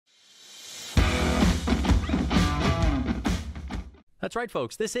That's right,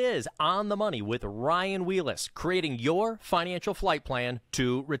 folks. This is On the Money with Ryan Wheelis, creating your financial flight plan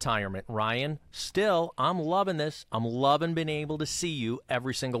to retirement. Ryan, still, I'm loving this. I'm loving being able to see you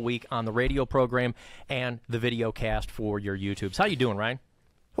every single week on the radio program and the video cast for your YouTubes. How you doing, Ryan?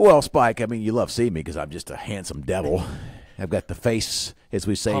 Well, Spike, I mean, you love seeing me because I'm just a handsome devil. I've got the face, as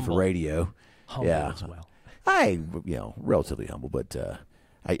we say, Humble. for radio. Humble as well. Relatively humble, but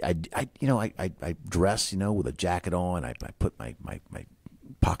I dress, with a jacket on. I put my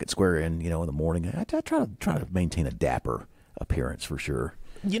pocket square in, in the morning. I try to maintain a dapper appearance for sure.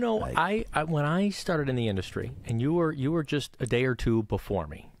 I when I started in the industry, and you were just a day or two before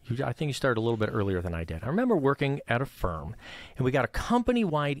me. I think you started a little bit earlier than I did. I remember working at a firm, and we got a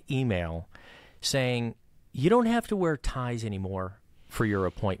company-wide email saying, you don't have to wear ties anymore for your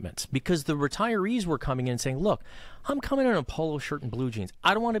appointments, because the retirees were coming in saying, look, I'm coming in a polo shirt and blue jeans.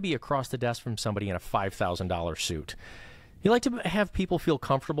 I don't want to be across the desk from somebody in a $5,000 suit. You like to have people feel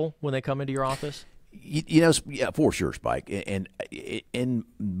comfortable when they come into your office? Yeah, for sure, Spike. And in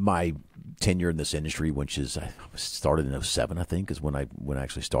my tenure in this industry, which is I started in 2007, I think, is when I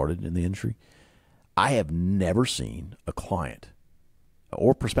actually started in the industry, I have never seen a client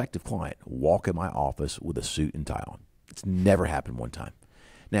or prospective client walk in my office with a suit and tie on. It's never happened one time.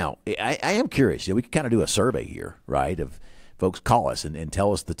 Now, I am curious. We can kind of do a survey here, right, of folks. Call us and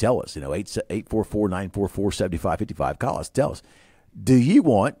tell us. 844-944-7555. Call us. Tell us, do you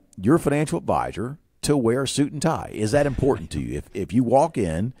want your financial advisor to wear a suit and tie? Is that important to you? If you walk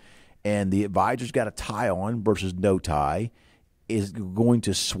in and the advisor's got a tie on versus no tie, is going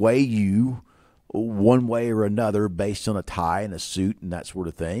to sway you one way or another based on a tie and a suit and that sort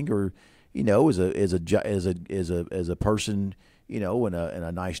of thing, or as a person, in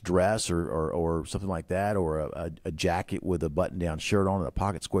a nice dress or something like that, or a jacket with a button-down shirt on and a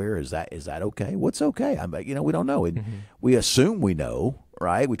pocket square, is that okay? What's okay? We don't know. And we assume we know,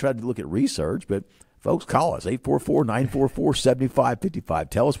 right? We tried to look at research, but folks, call us, 844-944-7555.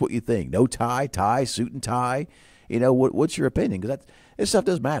 Tell us what you think. No tie, suit and tie. What's your opinion? Because this stuff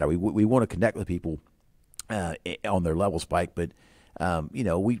does matter. We want to connect with people on their level, Spike, but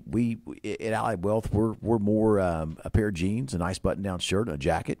we at Allied Wealth, we're more a pair of jeans, a nice button-down shirt, and a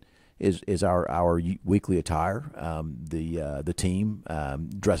jacket is our weekly attire. The team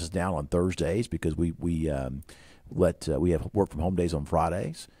dresses down on Thursdays because we have work from home days on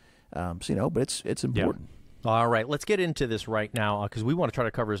Fridays. But it's important. Yeah. All right, let's get into this right now because we want to try to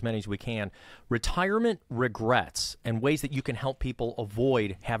cover as many as we can. Retirement regrets and ways that you can help people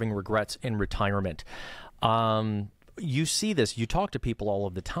avoid having regrets in retirement. You see this, you talk to people all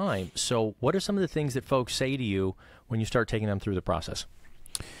of the time. So what are some of the things that folks say to you when you start taking them through the process?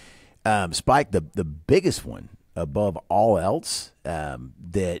 Spike, the biggest one above all else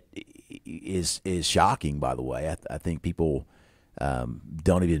that is shocking, by the way. I think people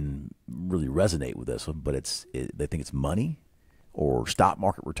don't even really resonate with this one, but they think it's money or stock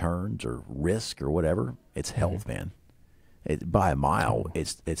market returns or risk or whatever. It's health, man. By a mile,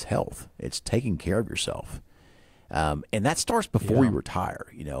 it's health. It's taking care of yourself. And that starts before you retire,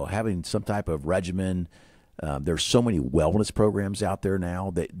 having some type of regimen. There's so many wellness programs out there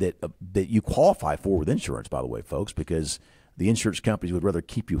now that you qualify for with insurance, by the way, folks, because the insurance companies would rather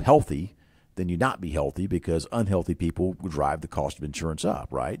keep you healthy than you not be healthy, because unhealthy people would drive the cost of insurance up,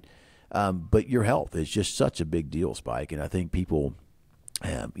 right? But your health is just such a big deal, Spike. And I think people,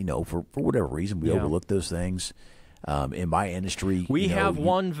 for whatever reason, we overlook those things. In my industry, we have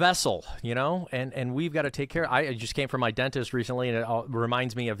one vessel, and we've got to take care. I just came from my dentist recently, and it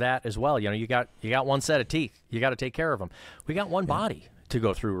reminds me of that as well. You got one set of teeth, you got to take care of them. We got one body to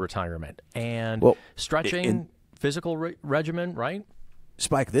go through retirement, and stretching, physical regimen, right?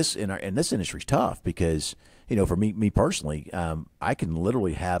 Spike, this industry is tough because for me personally, I can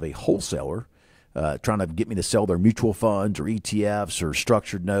literally have a wholesaler trying to get me to sell their mutual funds or ETFs or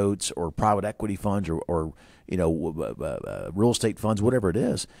structured notes or private equity funds or real estate funds, whatever it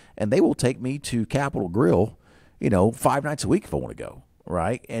is, and they will take me to Capitol Grill, 5 nights a week if I want to go,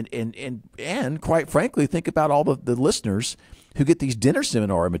 right? And quite frankly, think about all the listeners who get these dinner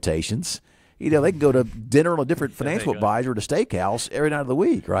seminar invitations. They can go to dinner on a different financial advisor at a steakhouse every night of the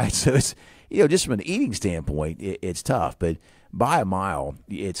week, right? So it's just from an eating standpoint, it's tough, but by a mile,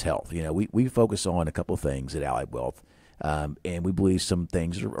 it's health. We focus on a couple of things at Allied Wealth, and we believe some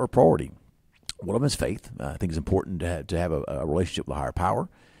things are priority. One of them is faith. I think it's important to have a relationship with a higher power.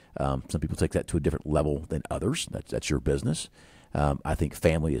 Some people take that to a different level than others. That's your business. I think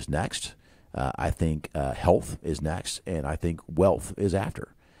family is next. I think health is next, and I think wealth is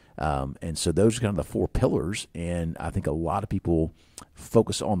after. And so those are kind of the four pillars. And I think a lot of people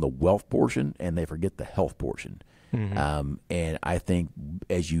focus on the wealth portion and they forget the health portion. And I think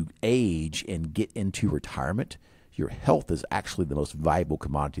as you age and get into retirement, your health is actually the most valuable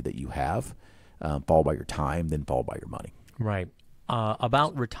commodity that you have, followed by your time, then followed by your money. Right.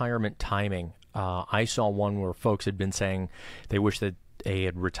 About retirement timing, I saw one where folks had been saying they wish that they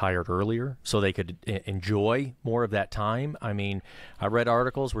had retired earlier so they could enjoy more of that time. I mean, I read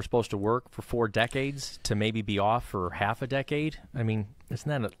articles we're supposed to work for 4 decades to maybe be off for half a decade. I mean, isn't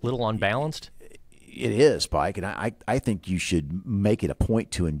that a little unbalanced? It is, Spike, and I think you should make it a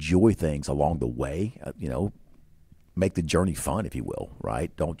point to enjoy things along the way, make the journey fun, if you will,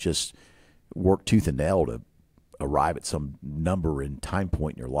 right? Don't just work tooth and nail to arrive at some number and time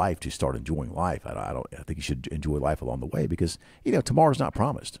point in your life to start enjoying life. I think you should enjoy life along the way because tomorrow's not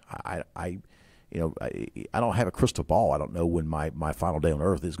promised. I don't have a crystal ball. I don't know when my final day on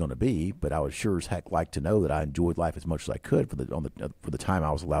earth is going to be, but I would sure as heck like to know that I enjoyed life as much as I could for the time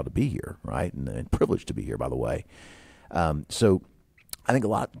I was allowed to be here, right, and privileged to be here, by the way. So I think a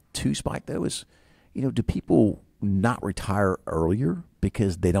lot too, Spike, though, is do people not retire earlier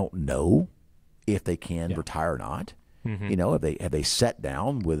because they don't know if they can retire or not? Have they sat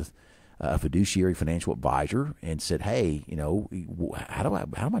down with a fiduciary financial advisor and said, hey, how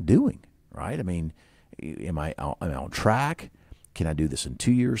am I doing? Right? I mean, am I on track? Can I do this in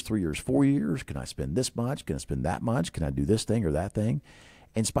 2 years, 3 years, 4 years? Can I spend this much? Can I spend that much? Can I do this thing or that thing?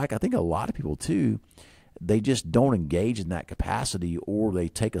 And Spike, I think a lot of people too, they just don't engage in that capacity, or they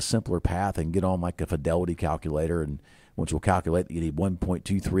take a simpler path and get on like a Fidelity calculator, and which will calculate that you need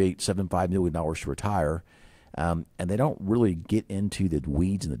 $1.23875 million to retire. And they don't really get into the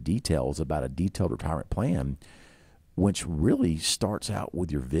weeds and the details about a detailed retirement plan, which really starts out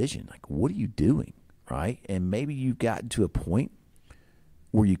with your vision. Like, what are you doing, right? And maybe you've gotten to a point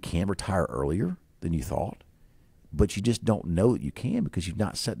where you can retire earlier than you thought, but you just don't know that you can because you've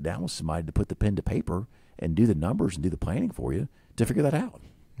not sat down with somebody to put the pen to paper and do the numbers and do the planning for you to figure that out.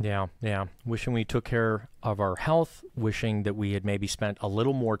 Yeah. Wishing we took care of our health, wishing that we had maybe spent a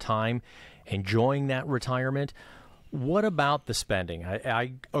little more time enjoying that retirement. What about the spending?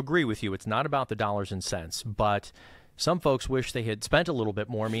 I agree with you. It's not about the dollars and cents, but some folks wish they had spent a little bit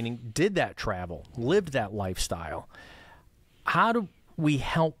more, meaning did that travel, lived that lifestyle. How do we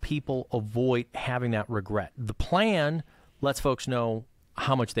help people avoid having that regret? The plan lets folks know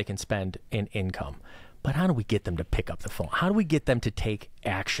how much they can spend in income. But how do we get them to pick up the phone? How do we get them to take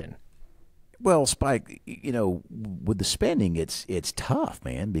action? Well, Spike, with the spending, it's tough,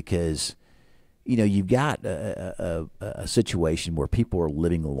 man, because, you've got a situation where people are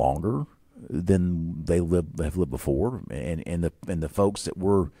living longer than they have lived before. And the folks that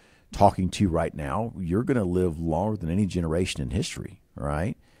we're talking to right now, you're going to live longer than any generation in history,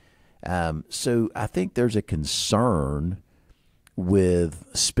 right? So I think there's a concern with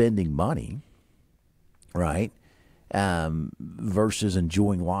spending money, right, versus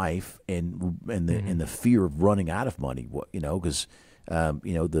enjoying life and the fear of running out of money. Because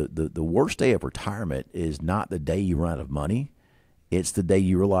the worst day of retirement is not the day you run out of money; it's the day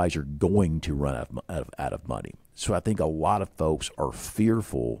you realize you're going to run out of money. So I think a lot of folks are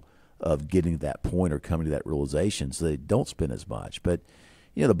fearful of getting to that point or coming to that realization, so they don't spend as much. But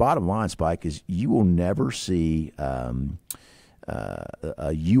the bottom line, Spike, is you will never see a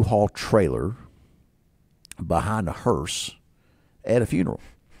U-Haul trailer behind a hearse at a funeral,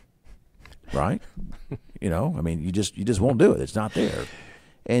 right? You just won't do it. It's not there.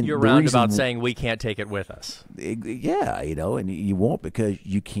 And you're roundabout saying we can't take it with us. Yeah, and you won't because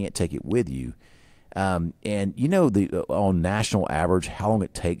you can't take it with you. And on national average, how long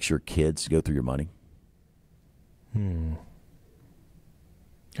it takes your kids to go through your money?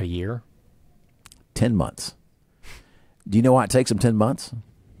 A year? 10 months. Do you know why it takes them 10 months?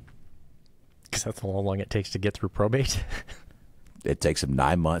 Because that's how long it takes to get through probate. It takes them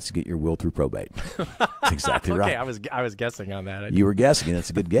 9 months to get your will through probate. That's exactly right. Okay, I was guessing on that. You were guessing, and it's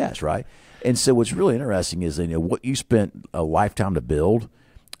a good guess, right? And so what's really interesting is what you spent a lifetime to build.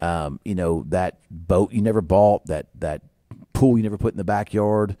 That boat you never bought, that pool you never put in the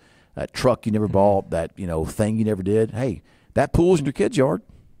backyard, that truck you never bought, that thing you never did. Hey, that pool's in your kid's yard.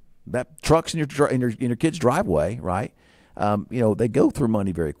 That truck's in your kid's driveway, right? They go through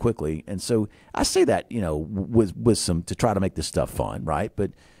money very quickly. And so I say that, with some to try to make this stuff fun, right?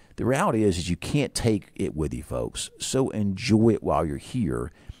 But the reality is you can't take it with you, folks. So enjoy it while you're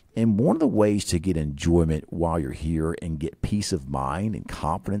here. And one of the ways to get enjoyment while you're here and get peace of mind and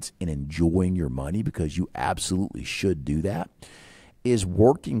confidence in enjoying your money, because you absolutely should do that, is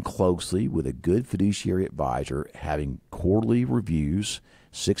working closely with a good fiduciary advisor, having quarterly reviews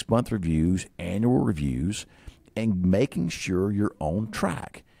 6-month reviews, annual reviews, and making sure you're on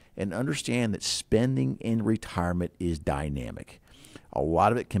track. And understand that spending in retirement is dynamic. A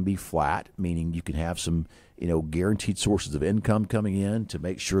lot of it can be flat, meaning you can have some, guaranteed sources of income coming in to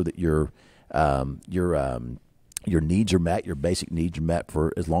make sure that your needs are met, your basic needs are met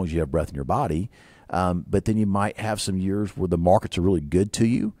for as long as you have breath in your body. But then you might have some years where the markets are really good to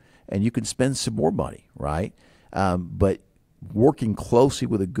you, and you can spend some more money, right? But working closely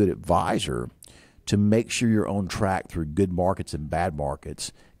with a good advisor to make sure you're on track through good markets and bad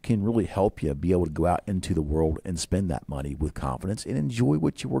markets can really help you be able to go out into the world and spend that money with confidence and enjoy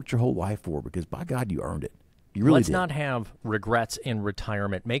what you worked your whole life for, because by God, you earned it. You really Let's did. not have regrets in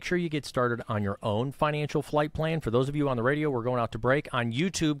retirement. Make sure you get started on your own financial flight plan. For those of you on the radio, we're going out to break. On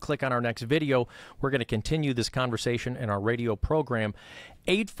YouTube, click on our next video. We're going to continue this conversation in our radio program.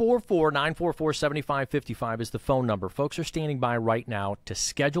 844-944-7555 is the phone number. Folks are standing by right now to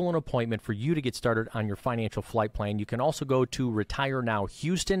schedule an appointment for you to get started on your financial flight plan. You can also go to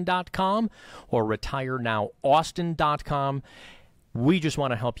retirenowhouston.com or retirenowAustin.com. We just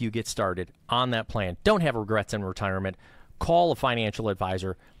want to help you get started on that plan. Don't have regrets in retirement. Call a financial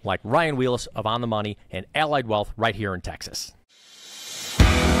advisor like Ryan Wheelis of On the Money and Allied Wealth right here in Texas.